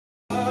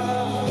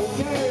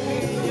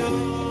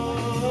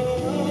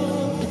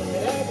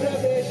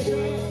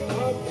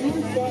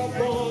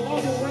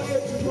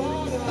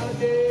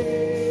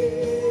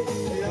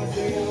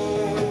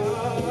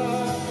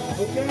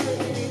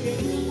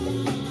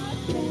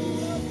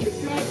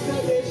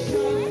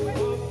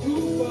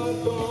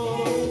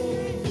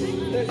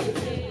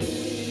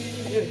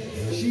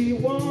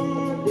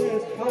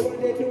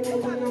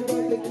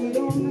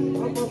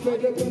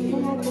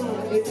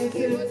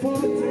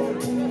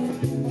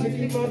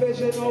my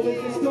vision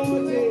always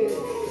distorted.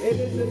 It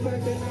is the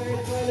fact that I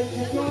acknowledge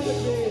you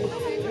gorgeous.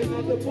 And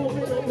at the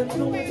moment of the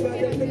influence, I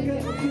had to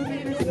get to me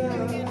this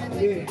time.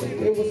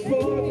 Yeah, it was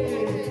for me.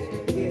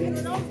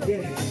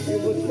 Yeah,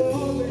 it was for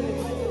me.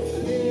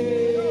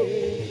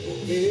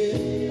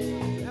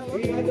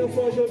 Rien de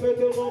fois je me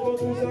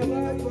demande où ça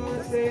va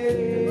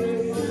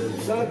passer.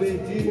 Ça veut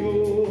dire,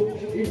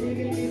 il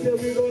need to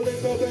be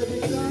rolling up every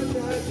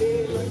Saturday,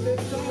 like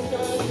this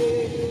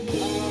Saturday.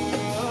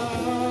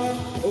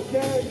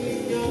 Okay,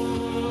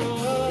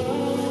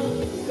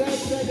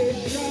 Saturday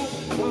shop,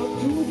 I'm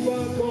too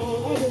far gone,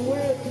 all the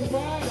way to my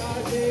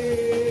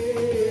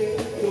day.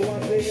 So I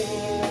say,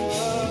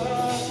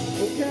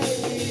 okay,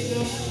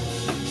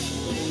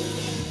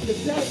 the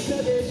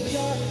Saturday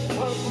shop,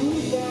 I'm too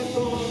far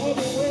gone, all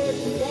the way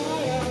to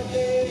my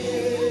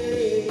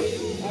day.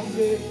 I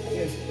say,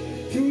 yeah.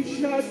 2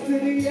 shots to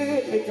the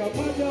head, make up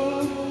my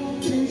dog.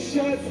 2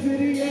 shots to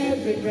the head,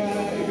 make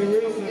up, it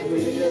real simple,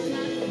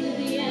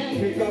 yeah.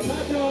 Pick up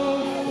my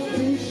dog,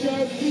 2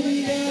 shots to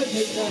the head,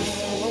 pick up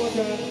one more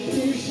time.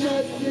 2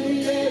 shots to the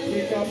head,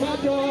 pick up my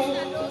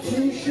dog.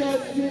 2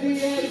 shots to the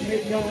head,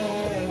 pick up.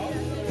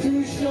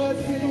 2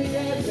 shots to the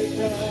head, pick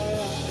up.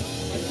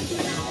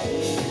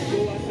 So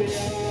I say,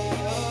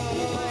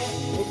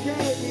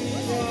 okay,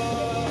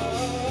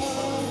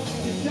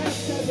 the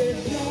Saturday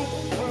shot,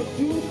 I'm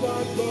too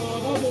far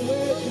gone, all the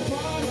way to my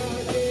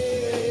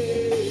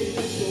day.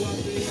 So I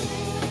say,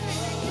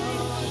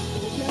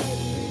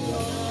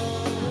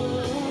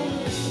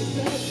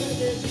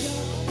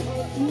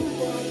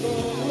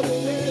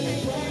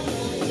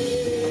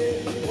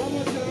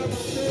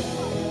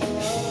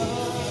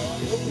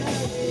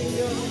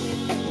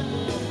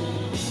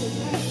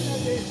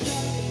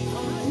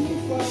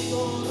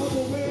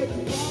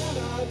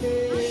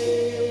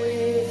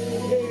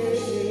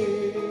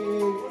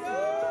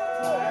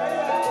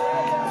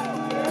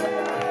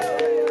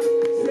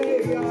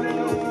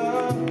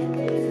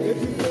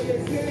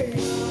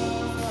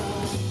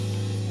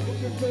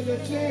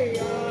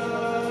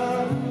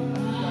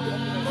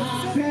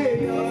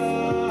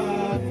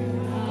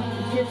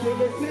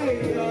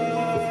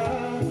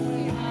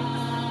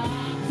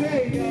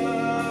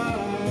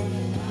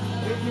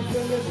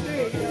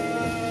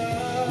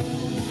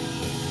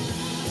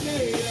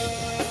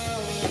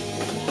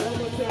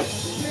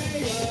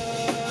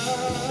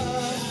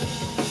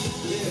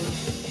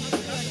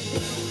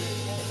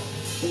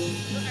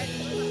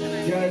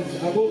 guys,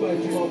 I go by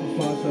Juma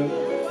Mufasa,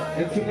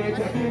 and tonight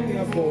I came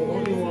here for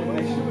only one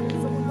mission.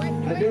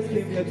 I just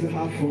came here to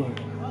have fun.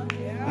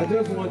 I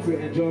just want to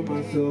enjoy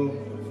myself.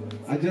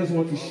 I just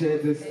want to share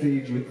this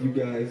stage with you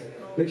guys.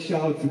 Big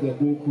shout out to the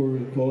Boko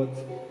Report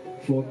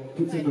for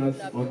putting us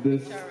on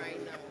this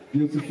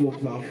beautiful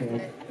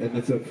platform, and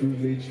it's a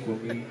privilege for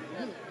me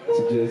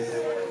to just,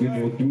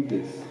 do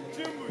this.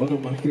 One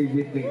of my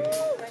favorite things,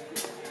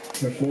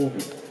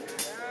 performing.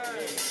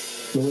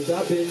 So with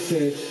that being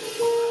said,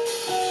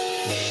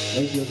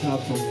 let's just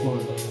have some fun.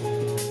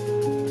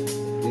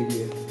 Dig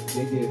it,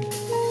 dig it.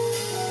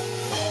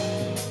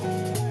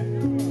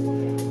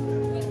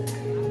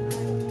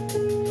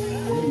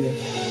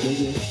 Dig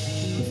it.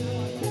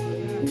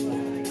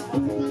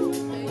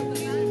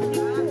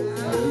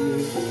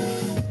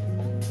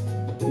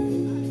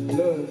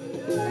 Look,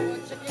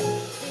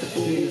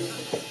 see,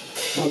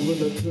 I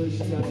will a push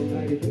down the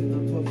night and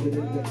I'm puffing in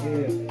the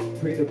air.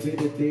 Pray the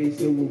bitter days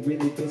that will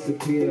really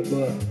disappear,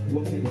 but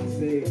what can I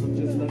say? I'm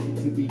just lucky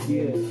to be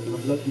here.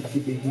 I'm lucky to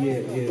be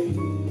here, yeah.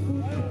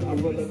 I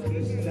roll up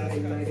this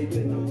night,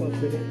 then I'm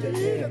puffing in the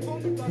air.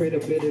 Pray the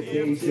bitter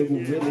days that will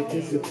really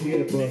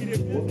disappear, but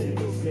what can I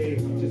say?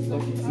 I'm just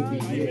lucky to be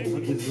here.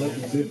 I'm just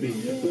lucky to be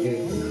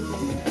here.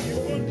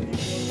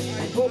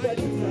 Hold that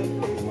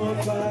time on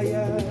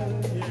fire.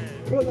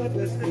 Roll up,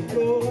 let's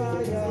go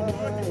higher.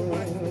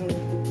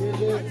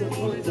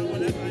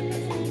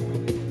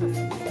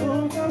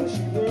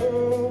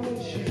 Girl,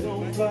 she's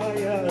on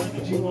fire,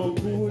 she won't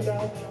cool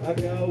out. I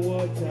got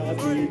water,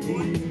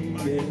 baby,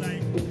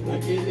 yeah. I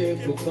get it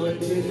for fun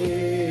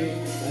today,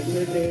 I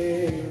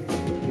today,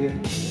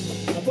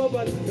 yeah. Above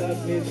us, that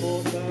is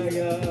on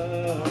fire.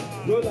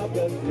 Roll up,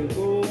 let's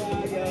go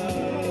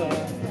higher.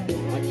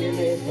 I get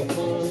it for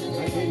fun,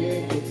 I get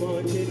it for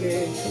fun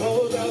today.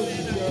 Hold out,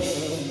 girl,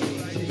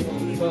 she's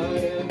on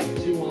fire,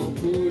 she won't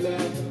cool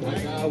out. I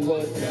got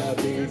water,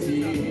 baby,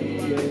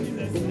 yeah.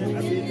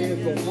 I get it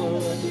for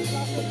fun.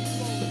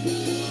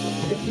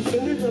 If you're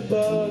feeling the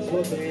buzz,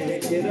 well man,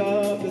 get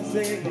up and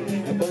sing.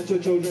 A bunch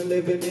of children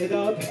living it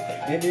up,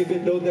 and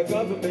even though the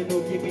government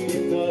don't give me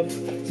enough,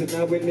 so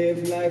now we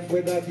live life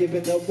without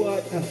giving up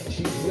what?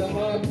 She's a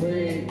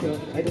heartbreaker,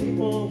 I keep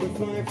on with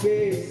my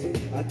face.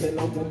 I tell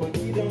her woman,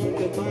 need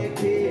under my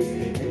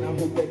case, and I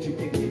hope that you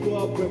can keep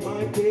up with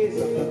my pace.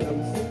 I thought I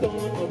would sit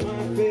on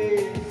my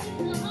face.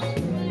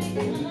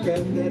 Look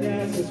at that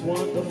ass, it's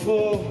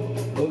wonderful.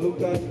 Oh,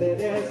 look at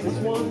that ass, it's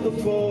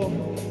wonderful.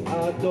 I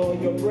adore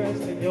your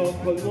breast and your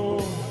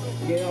cologne.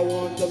 Yeah, I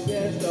want the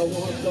best, I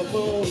want the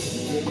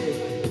most. Yeah,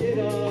 get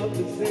up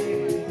and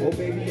sing. Oh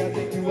baby, I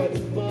think you had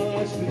too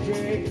much to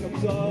drink.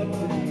 Come talk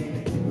to me.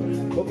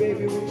 Oh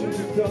baby, won't you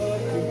talk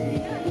to me,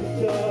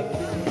 talk to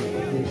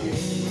me.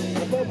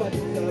 I'm about to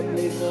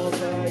place on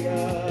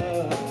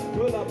fire.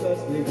 Roll up the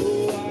sleep,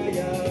 go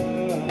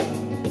higher.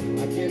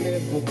 I can't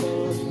live for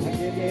fun, I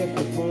can't live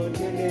for fun,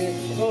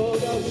 oh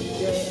no,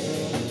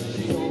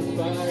 she's on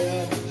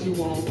fire, she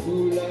won't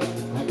cool up.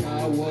 I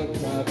got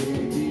water,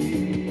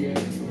 baby. I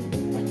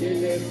can't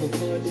live for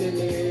fun,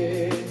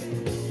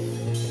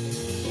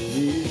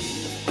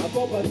 I'm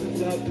about to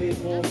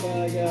place on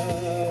fire.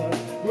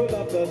 Roll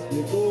up the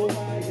sleep, go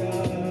higher.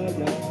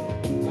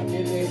 I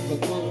can't live for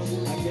fun,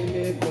 I can't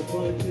live for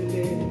fun,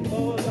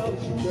 oh no,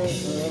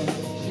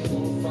 she's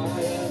on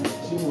fire,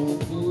 she won't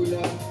cool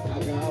up. I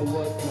got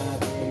water,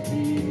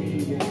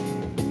 baby. I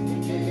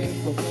can't live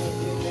for fun,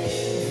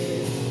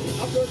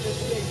 Afro this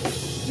thing.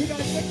 You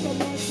guys make some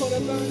noise for the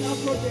band.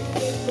 Afro this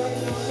thing right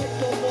now. Make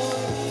some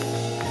noise.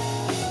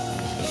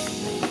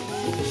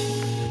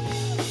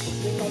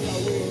 Take us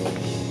away.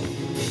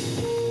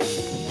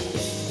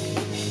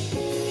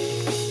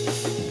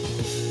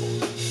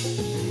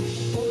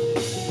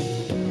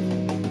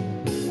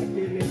 I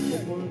can't live for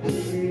fun,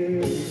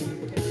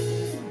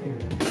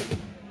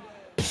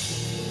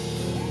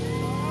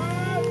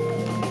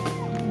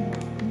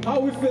 How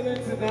are we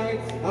feeling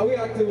tonight? Are we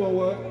active or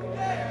what?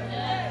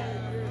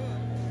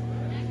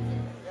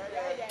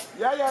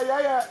 Yeah.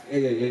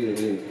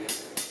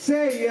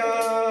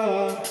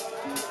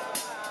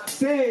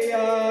 Say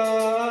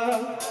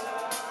yeah.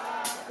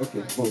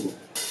 Okay, bongo.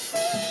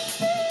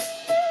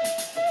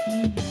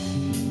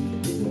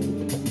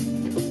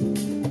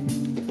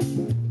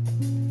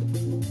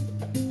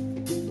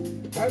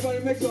 Everybody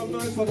make some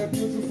noise for the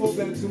beautiful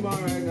Benzuma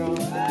right now.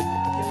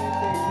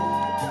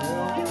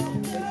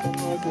 Make some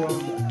noise for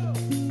him.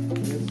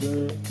 Yes,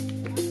 sir.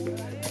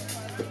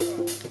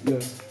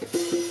 Yes.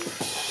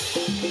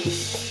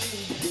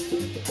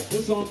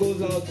 This song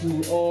goes out to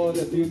all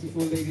the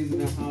beautiful ladies in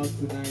the house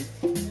tonight.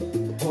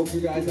 Hope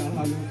you guys are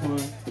having fun.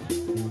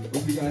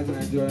 Hope you guys are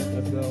enjoying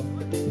yourself.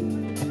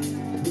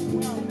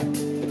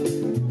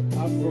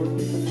 Afro.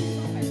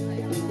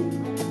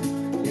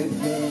 Yes,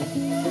 sir.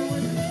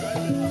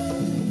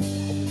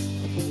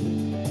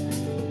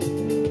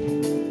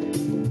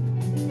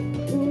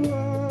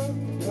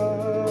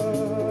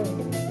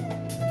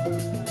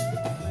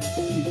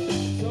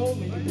 So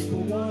many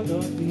people wanna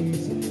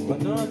these, but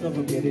none of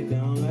them get it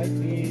down like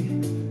me.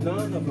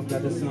 None of them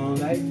got the sound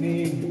like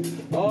me.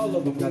 All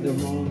of them got the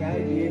wrong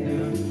idea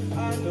now.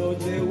 I know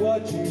they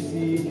what you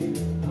see.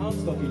 I'm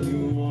stalking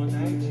you on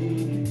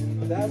IG,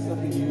 but that's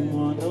something you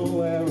are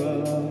nowhere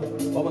of.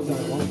 One more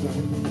time.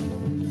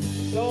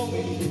 So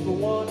many people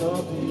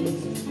wanna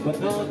please, but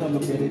none of them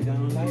get it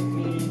down like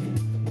me.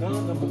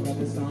 None of them got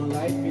the sound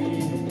like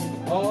me.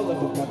 All of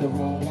them got the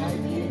wrong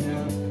idea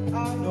now.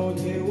 I know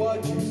they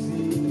what you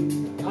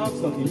see. I'm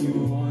stalking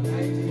you on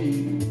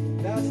IG.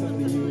 That's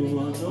something you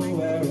are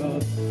nowhere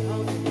of.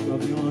 I'm thinking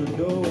of you on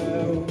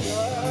nowhere.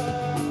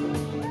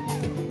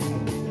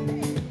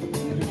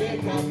 You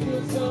make me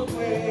feel some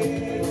way.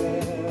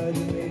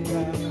 You make me.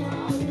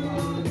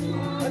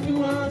 I do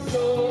want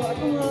so.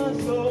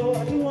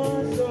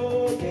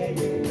 Yeah,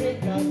 you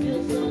make me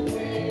feel some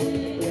way.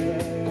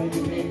 Yeah,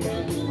 you make me.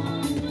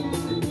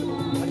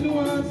 I do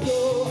want so.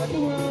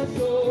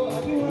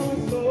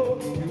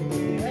 You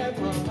may have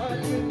my heart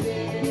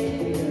today.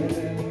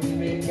 Yeah, you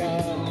make me.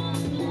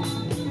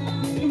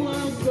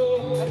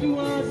 I do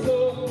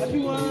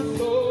want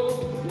so.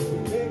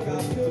 Make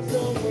I feel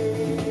some way,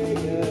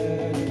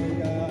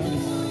 yeah.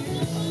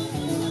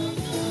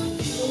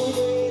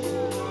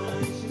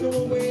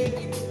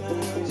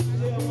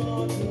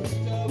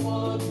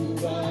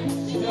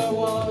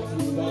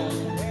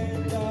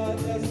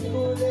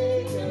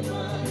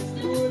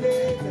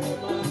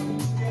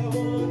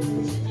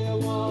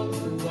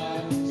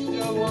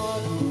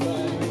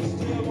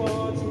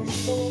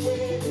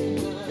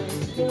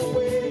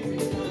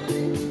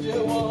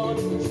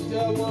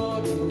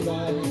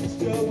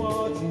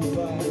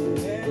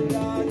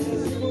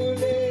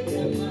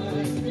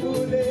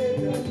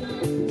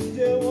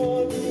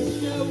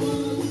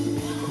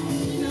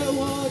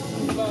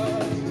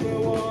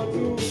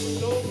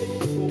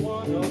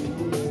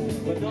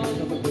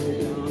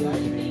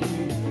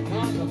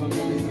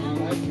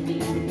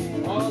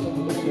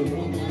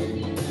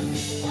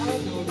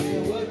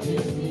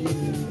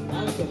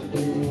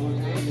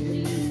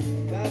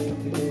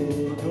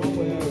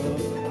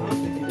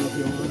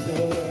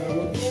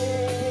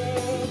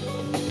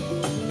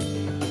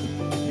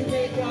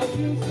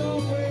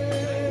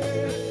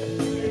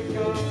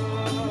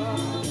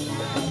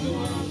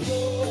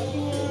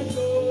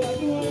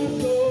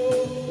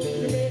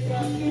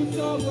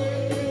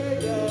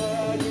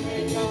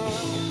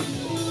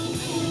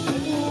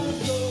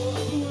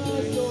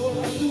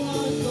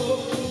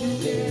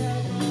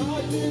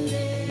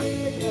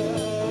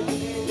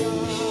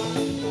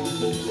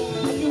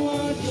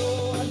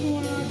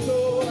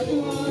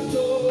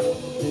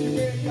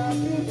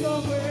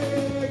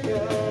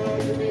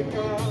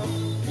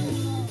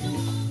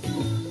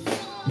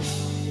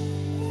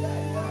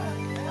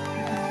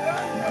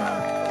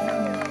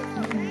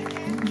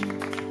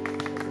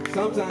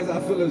 sometimes I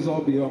feel it's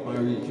all beyond my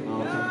reach, you know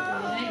what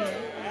I'm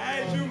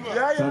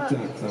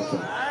saying?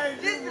 Sometimes.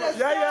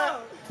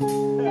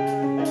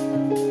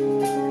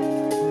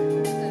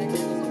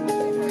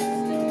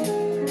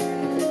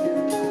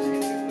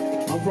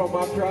 I'm from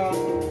Accra.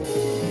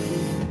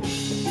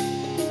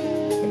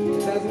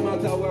 It doesn't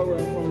matter where we're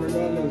from,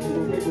 regardless,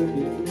 we'll make it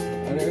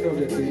at the end of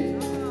the day.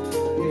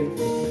 Yeah.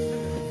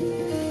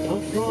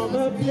 I'm from a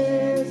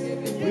place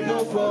we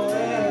know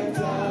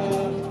forever.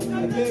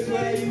 A place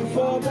where you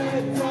for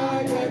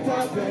better, get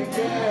up and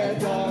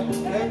get up.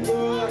 And go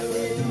and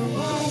see to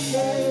my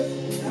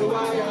face. So I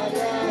got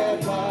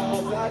that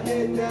pass. I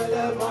didn't tell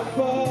them my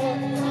fault.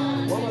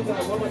 One more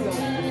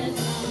time.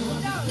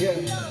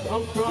 Yeah,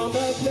 I'm from a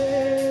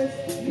place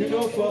you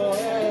know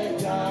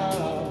forever.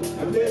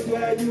 A place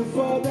where you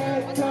for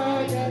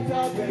better, get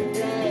up and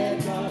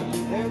get up.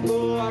 And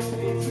go ask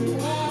me to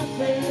my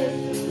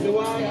face. So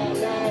I got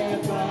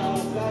that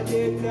pass. I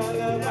didn't tell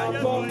them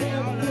my fault.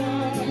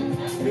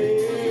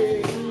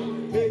 Hey,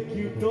 make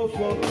you know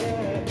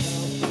forget.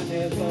 I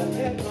never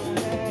let my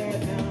head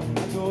down. I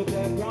know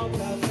that ground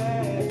I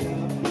led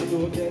down. I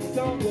know that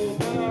song will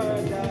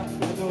murder.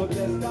 I know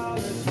that style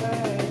is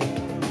fair.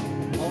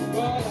 Oh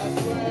God, I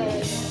swear.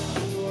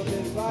 I know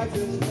this life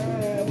is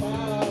fair.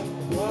 Wow,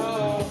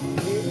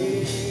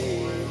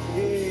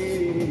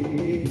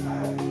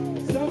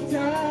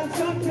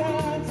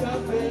 Sometimes I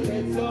feel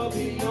it's all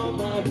beyond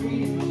my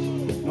reach.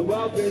 And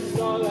wealth is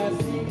all I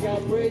seek. I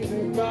pray to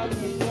God,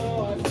 you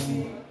know I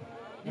see.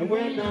 And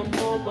when I'm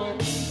on my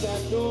knees, I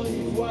know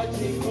He's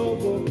watching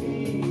over me.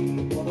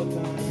 One more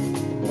time.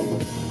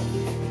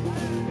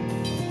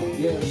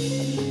 Yeah.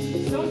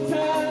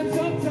 Sometimes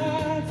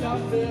I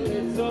feel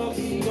it's all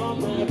beyond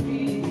my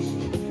reach.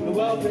 And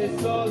wealth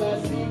is all I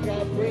seek.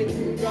 I pray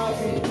to God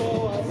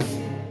before I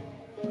see.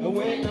 And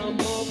when I'm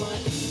on my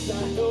knees, I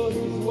know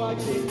He's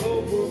watching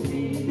over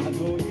me. I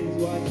know He's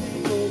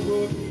watching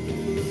over me.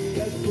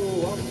 Let's go.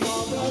 I'm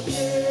from a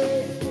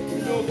place you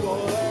know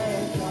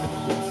forever.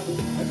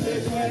 A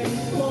place where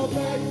you go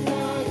back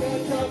now,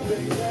 get up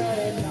and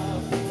get now.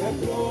 And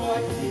go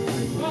and see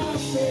my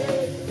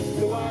face.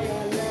 So I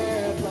got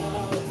left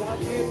out. I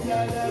can't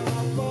tell them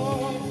I'm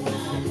gone.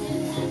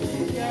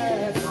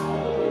 Yeah,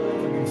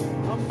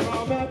 I'm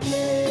from a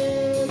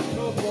place you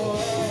know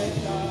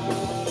forever.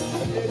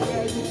 A place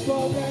where you go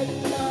back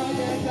now,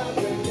 get up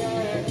and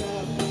get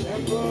now.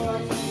 And go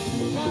and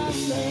see my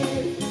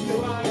face. So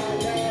I got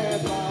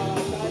left out.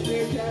 I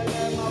can't tell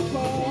them I'm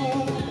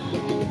gone.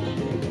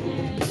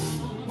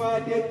 Why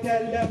they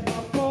tell them my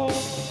fault?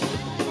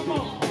 Come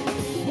on,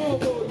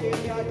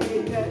 yeah, I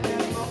did tell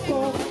them my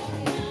fault.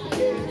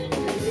 Yeah,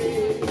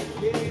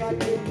 I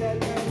did tell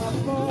them my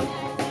fault.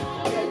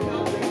 Yeah, I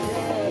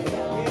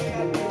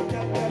did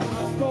tell them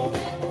my fault.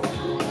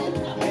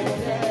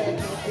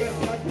 Yes,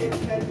 I did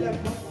tell them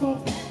my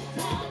fault.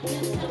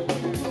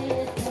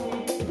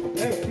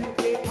 Every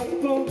day I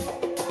go,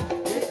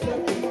 it's a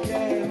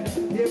weekend.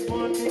 They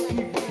want to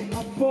keep me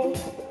up for.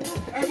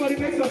 Everybody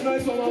make some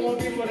noise for my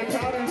mommy, for the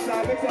crowd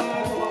inside. Make some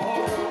noise for my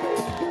whole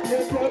room.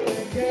 Just up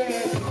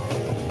again.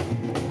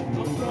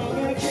 I'm from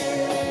a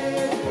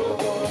place no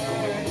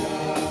forever.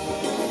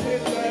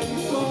 This where we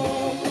go.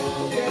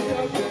 Get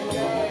up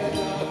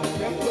together.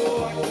 Let's go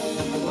and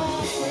see my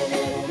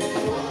face.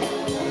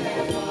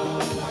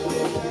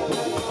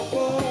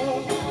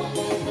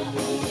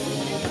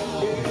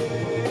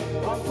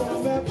 I'm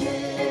from a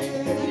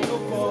place no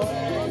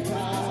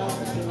forever.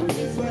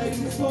 This where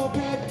you go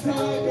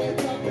better.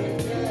 Get up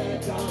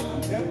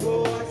and then go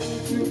and see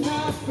to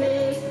my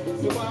face.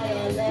 So why I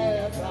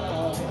left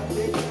out? I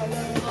think I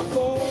left my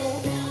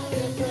phone.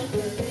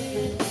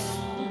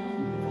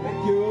 Thank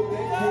you.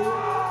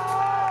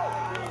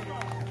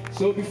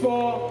 So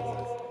before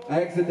I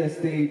exit the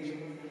stage,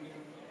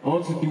 I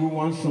want to do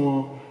one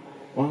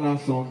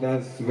last song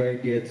that's very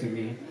dear to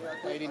me.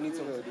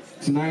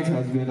 Tonight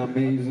has been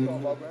amazing.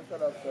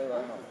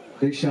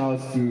 Big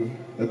shouts to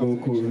the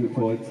Vocal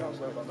Report.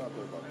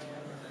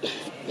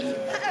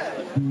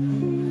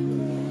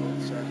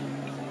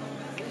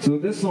 So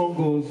this song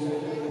goes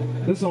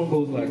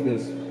like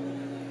this.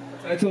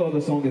 The title of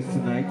the song is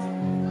Tonight.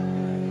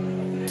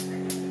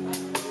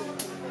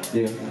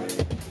 Yeah.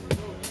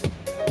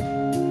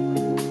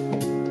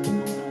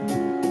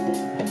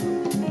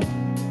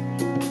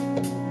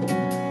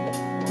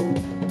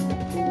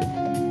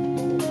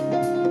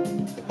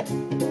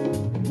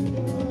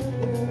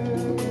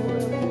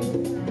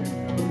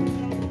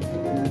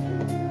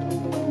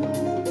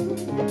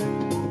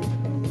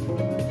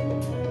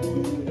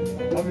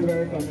 I'll be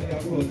very familiar,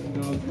 of course, you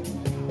know.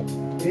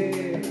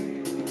 Yeah,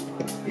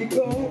 it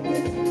goes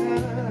this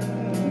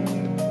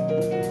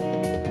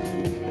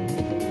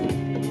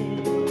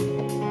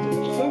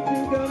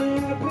something's gonna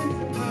happen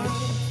tonight.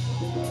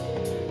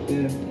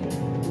 Yeah.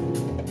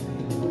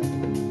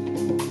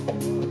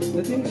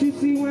 The things you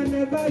see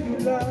whenever you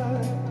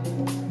lie,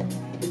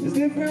 it's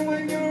different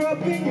when you're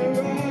up in your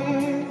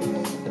eyes.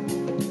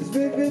 It's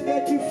vivid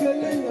that you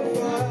feel in your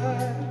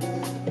vibe.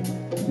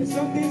 And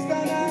something's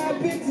gonna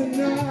happen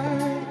tonight.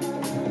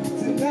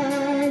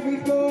 Tonight we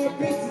go up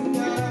in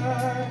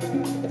tonight.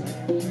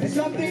 And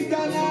something's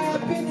gonna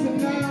happen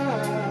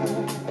tonight.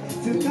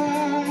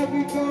 Tonight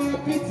we go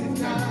up in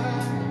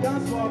tonight.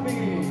 Dance for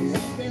me.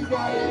 Something's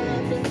gonna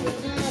happen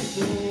tonight.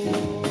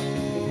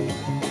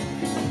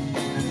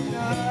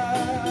 Tonight.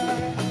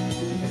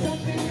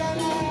 Something's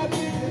gonna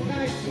happen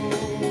tonight.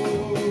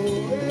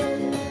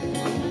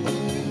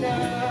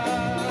 Tonight.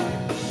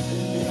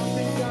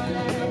 Something's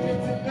gonna happen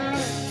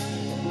tonight.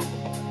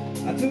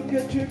 I took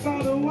a trip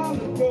out a while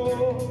ago.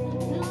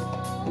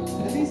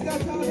 At least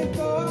that's how they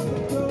go out the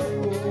door.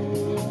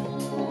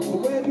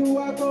 Where do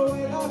I go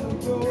when I don't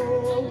go?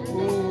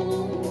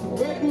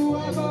 Where do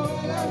I go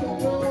when I don't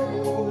go?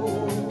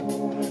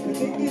 I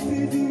think it's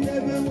easy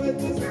living with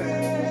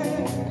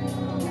despair.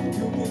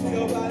 You can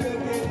tell by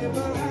looking in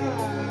my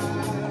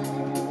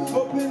eyes.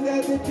 Hoping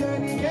that the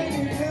journey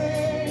ain't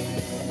fair.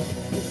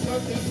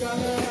 Something's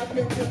gonna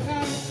happen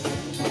tonight.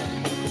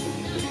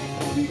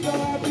 We go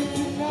happen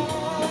tonight.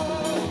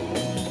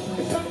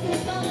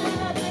 Something's gonna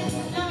happen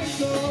tonight,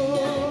 so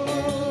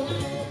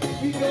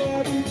we go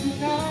happen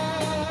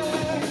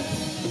tonight.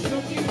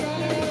 Something's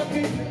gonna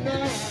happen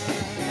tonight.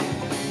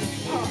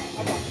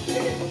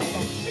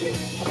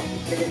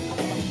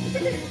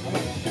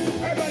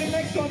 Everybody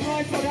make some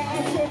noise for the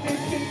unspoken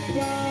things,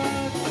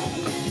 man.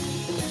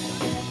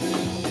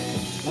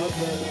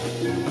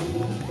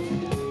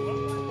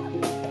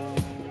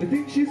 The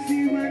things you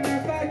see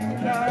whenever you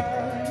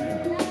lie,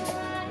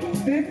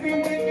 it's different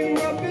when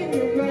you're up in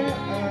your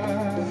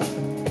eyes.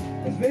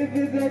 It's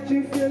vivid that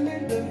you feel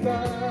in the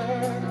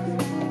vibe.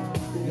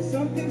 And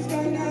something's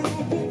gonna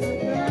happen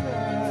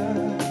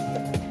tonight.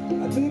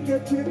 I took a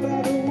trip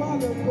out a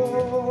while ago.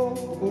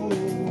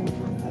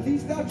 At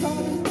least I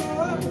tried to go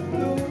up and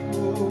go.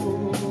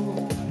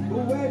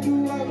 But where do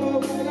I go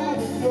when I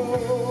don't go?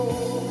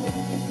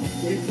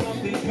 It's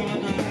something's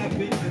gonna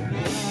happen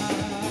tonight.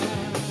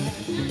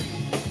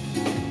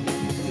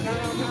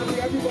 Tonight I'm happy,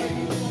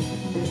 everybody.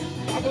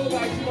 I go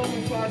by Juma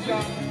Mufasa.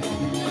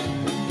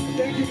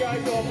 Thank you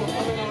guys all for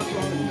coming out to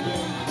us.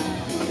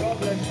 God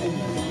bless you.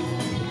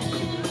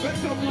 Make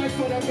some noise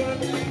for the band,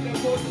 the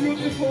most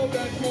beautiful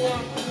band you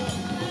want.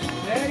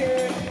 Yeah,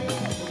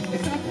 yeah.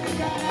 It's something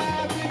that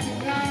happens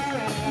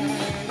tonight.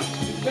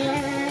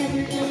 Tonight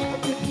we go up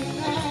to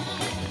tonight.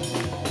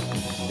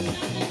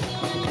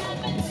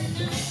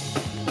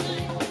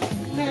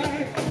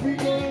 Tonight we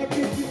go up to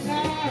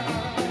tonight.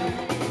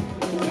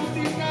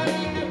 Something that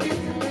happens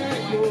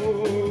tonight, oh.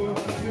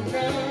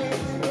 Tonight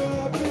we go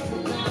up to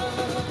tonight.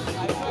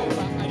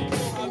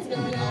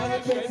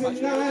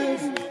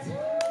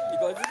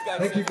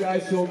 Thank you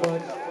guys so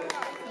much.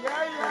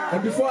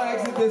 And before I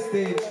exit this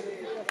stage,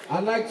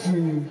 I'd like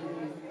to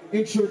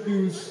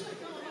introduce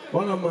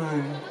one of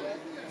my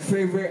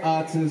favorite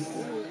artists.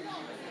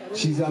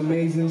 She's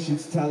amazing,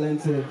 she's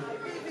talented,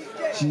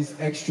 she's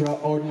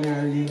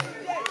extraordinary.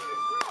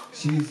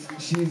 She's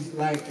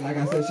like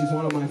I said, she's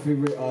one of my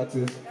favorite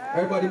artists.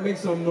 Everybody make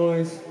some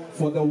noise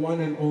for the one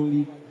and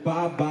only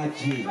Baba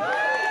J. The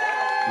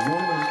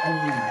one and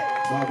only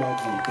Baba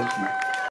J. Thank you.